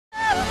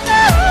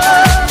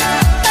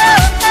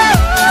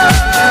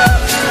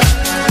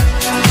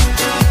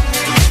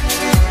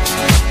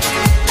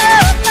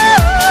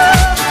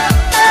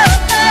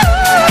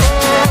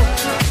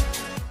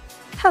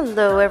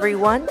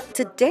everyone!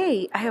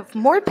 Today I have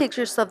more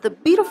pictures of the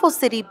beautiful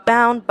city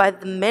bound by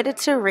the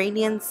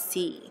Mediterranean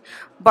Sea,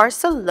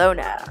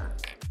 Barcelona.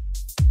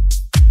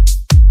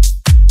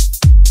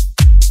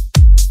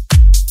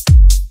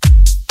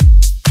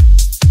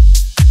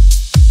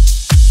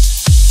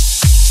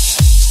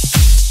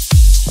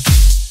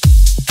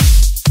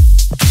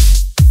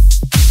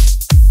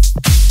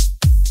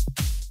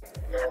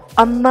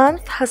 A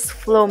month has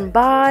flown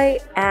by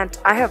and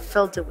I have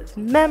filled it with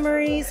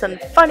memories and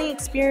funny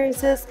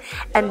experiences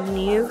and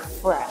new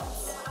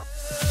friends.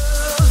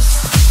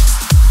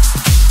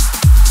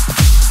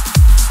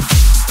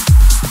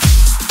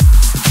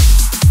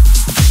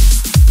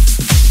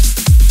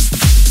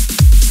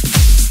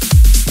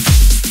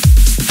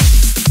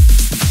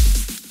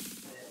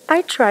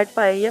 I tried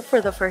paella for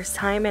the first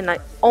time and I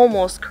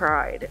almost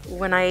cried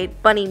when I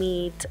ate bunny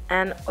meat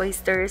and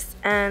oysters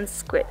and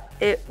squid.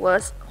 It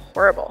was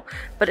horrible,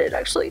 but it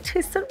actually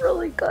tasted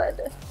really good.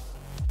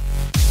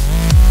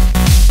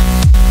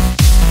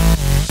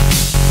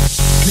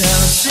 No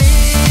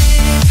sleep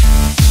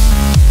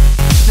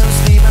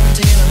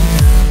until I'm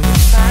done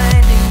with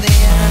finding the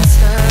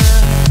answer.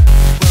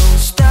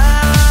 Won't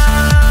stop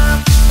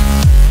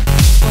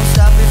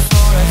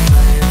before I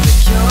find the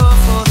cure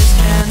for this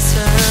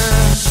cancer.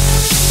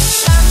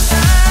 Sometimes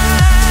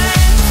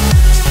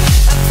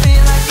I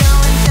feel like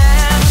going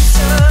down,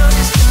 so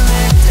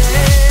disconnected.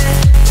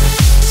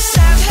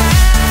 Somehow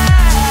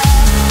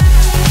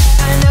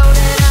I know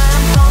that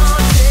I'm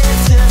haunted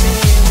to be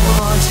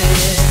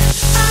wanted.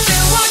 I've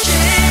been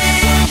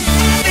watching,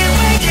 been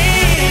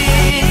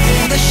waiting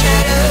in the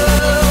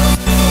shadows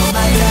all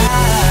my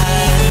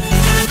life.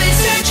 I've been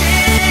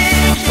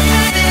searching,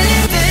 I've been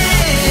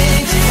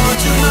living for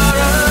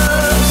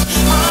tomorrows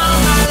all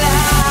my life.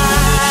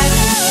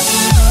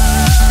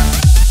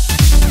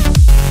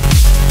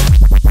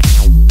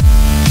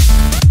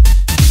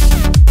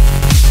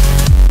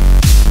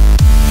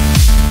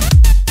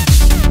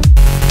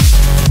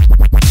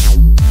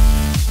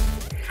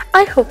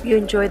 I hope you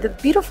enjoyed the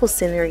beautiful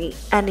scenery,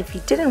 and if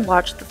you didn't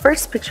watch the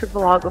first picture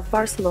vlog of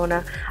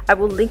Barcelona, I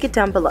will link it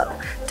down below.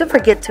 Don't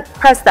forget to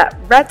press that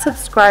red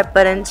subscribe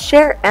button,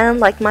 share and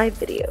like my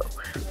video.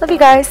 Love you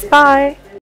guys, bye!